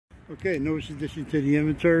Okay, newest addition to the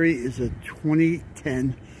inventory is a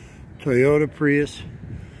 2010 Toyota Prius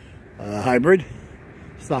hybrid.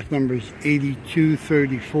 Stock number is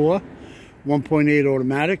 8234, 1.8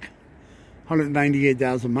 automatic,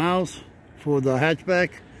 198,000 miles, 4-door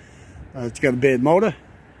hatchback. It's got a bad motor.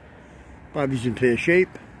 Body's in fair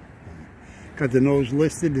shape. Got the nose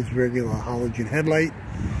listed as regular halogen headlight.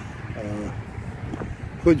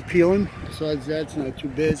 Hood's peeling. Besides that, it's not too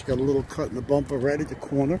bad. It's got a little cut in the bumper right at the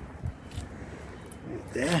corner.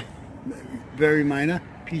 Right there. Very minor.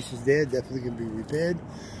 Pieces there. Definitely can be repaired.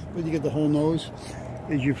 But you get the whole nose.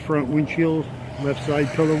 There's your front windshield. Left side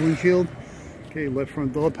pillar windshield. Okay, left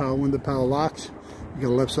front door. Power window, power locks. You got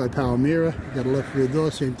a left side power mirror. You got a left rear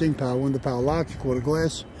door. Same thing. Power window, power locks. Quarter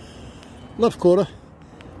glass. Left quarter.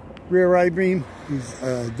 Rear eye beam is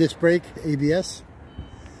disc brake, ABS.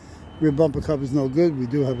 Rear bumper cover's no good. We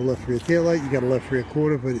do have a left rear tail light. You got a left rear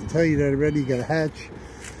quarter, but I didn't tell you that already. You got a hatch.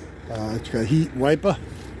 It's got a heat wiper.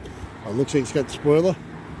 Looks like it's got the spoiler.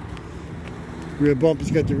 Rear bumper's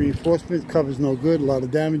got the reinforcement. Cover's no good. A lot of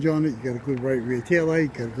damage on it. You got a good right rear tail light. You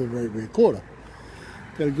got a good right rear quarter.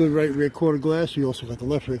 Got a good right rear quarter glass. You also got the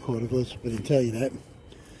left rear quarter glass, but I didn't tell you that.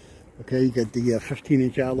 Okay, you got the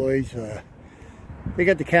 15-inch alloys. They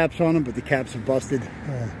got the caps on them, but the caps are busted.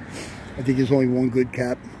 I think there's only one good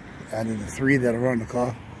cap out of the 3 that are on the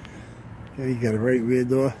car. Okay, you got a right rear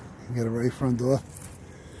door, you got a right front door.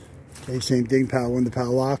 Okay, same thing, power window, power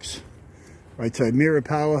locks. Right side mirror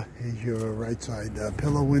power is your right side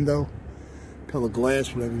pillar window, pillar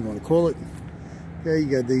glass, whatever you want to call it. Okay, you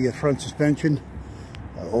got the front suspension,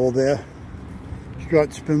 all there.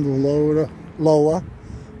 Strut, spindle, lower,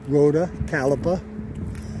 rotor, caliper.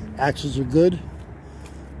 Axles are good.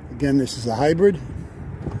 Again, this is a hybrid.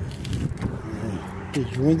 Here's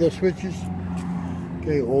your window switches.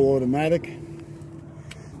 Okay, all automatic.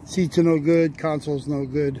 Seats are no good. Console's no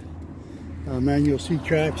good. Manual seat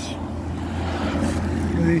tracks.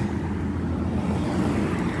 Okay.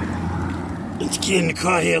 Let's get in the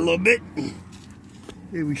car here a little bit.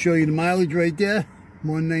 Here we show you the mileage right there.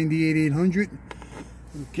 198,800.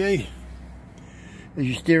 Okay. There's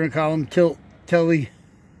your steering column, tilt, telly,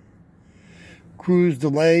 cruise,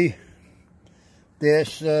 delay,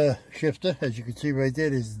 dash shifter. As you can see right there,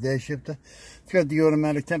 there's the dash shifter. It's got the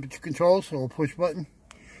automatic temperature control, so a push button.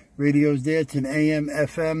 Radio's there. It's an AM,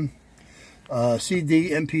 FM, CD,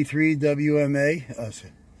 MP3, WMA.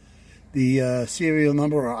 The serial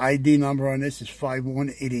number or ID number on this is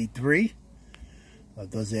 51883.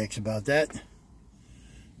 Does ask about that.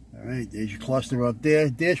 Alright, there's your cluster up there.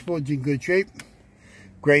 Dashboard's in good shape.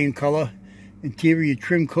 Gray in color. Interior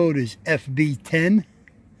trim code is FB10.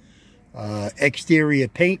 Exterior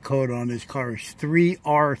paint code on this car is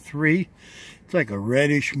 3R3. It's like a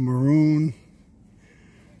reddish maroon,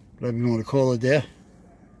 whatever you want to call it there.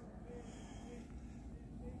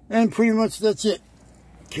 And pretty much that's it.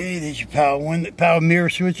 Okay, there's your power mirror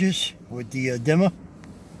switches with the dimmer.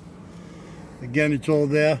 Again, it's all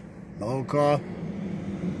there, the whole car.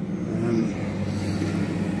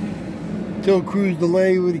 Tilt, cruise,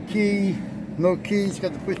 delay with a key. No keys,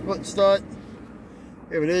 got the push button start.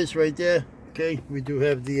 There it is right there. Okay, we do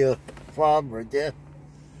have the fob right there.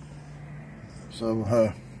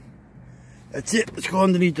 So that's it. Let's go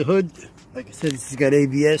underneath the hood. Like I said, this has got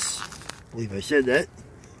ABS. I believe I said that.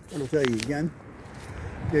 I'll tell you again.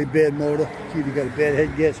 Okay, bad motor. It's either got a bad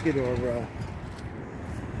head gasket or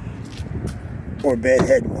a bad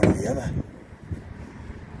head, one or the other.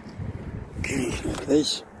 Okay, look at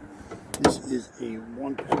this. This is a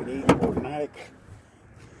 1.8 automatic.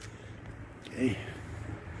 Okay.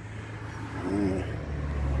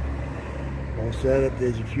 All set up.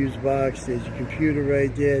 There's a fuse box. There's a computer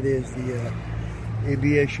right there. There's the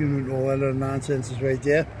ABS unit. All that other nonsense is right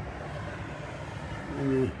there.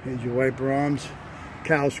 And there's your wiper arms,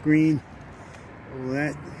 cowl screen, all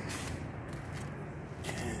that.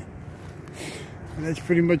 And that's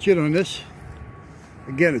pretty much it on this.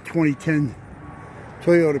 Again, a 2010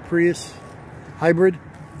 Toyota Prius hybrid,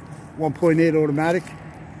 1.8 automatic,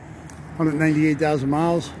 198,000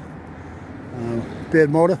 miles. Bad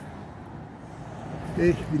motor. Okay,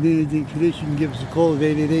 if you need anything for this, you can give us a call at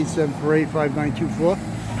 888-748-5924.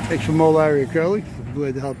 Extra Mole area Curly. We'll be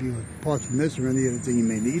glad to help you with parts from this or any other thing you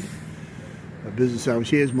may need. Our business hours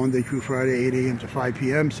here is Monday through Friday, 8 a.m. to 5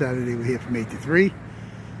 p.m. Saturday, we're here from 8 to 3.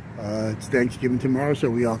 It's Thanksgiving tomorrow, so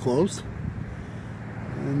we are closed.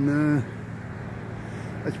 And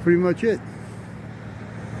that's pretty much it.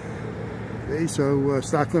 Okay, so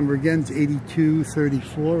stock number again is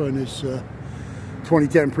 8234 on this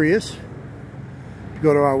 2010 Prius. If you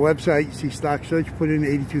go to our website, you see stock search, put in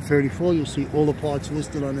 8234, you'll see all the parts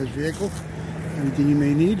listed on this vehicle, anything you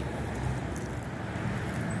may need.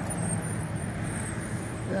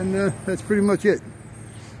 And that's pretty much it.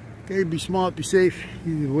 Okay, be smart, be safe,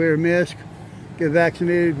 either wear a mask, get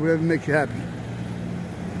vaccinated, whatever makes you happy.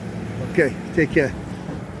 Okay, take care.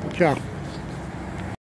 Ciao.